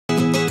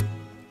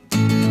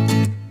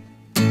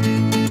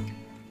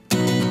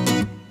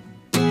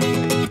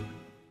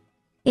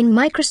In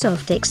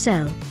Microsoft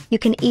Excel, you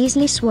can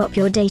easily swap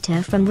your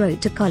data from row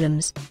to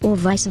columns, or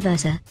vice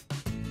versa.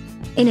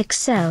 In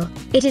Excel,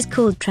 it is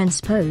called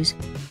Transpose.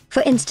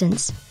 For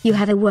instance, you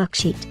have a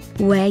worksheet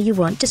where you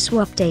want to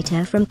swap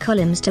data from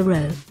columns to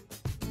row.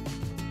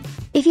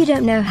 If you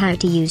don't know how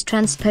to use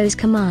Transpose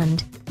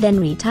Command, then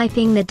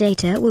retyping the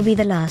data will be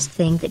the last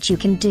thing that you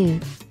can do.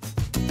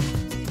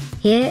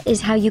 Here is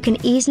how you can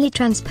easily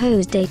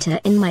transpose data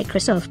in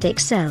Microsoft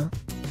Excel.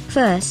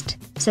 First,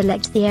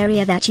 select the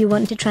area that you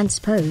want to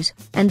transpose,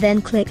 and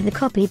then click the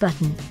Copy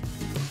button.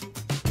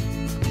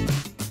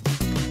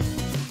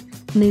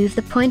 Move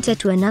the pointer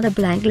to another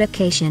blank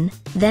location,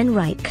 then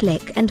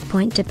right-click and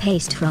point to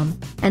Paste From,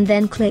 and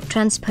then click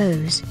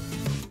Transpose.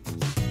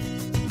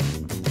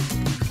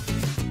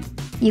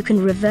 You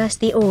can reverse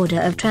the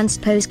order of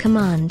Transpose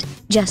Command,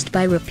 just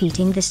by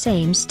repeating the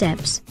same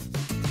steps.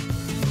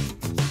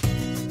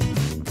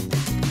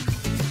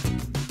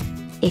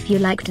 If you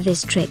liked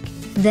this trick,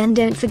 then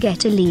don't forget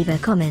to leave a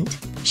comment,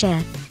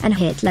 share, and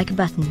hit like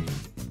button.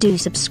 Do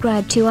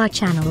subscribe to our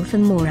channel for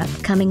more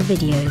upcoming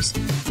videos.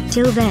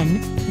 Till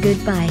then,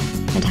 goodbye,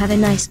 and have a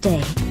nice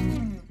day.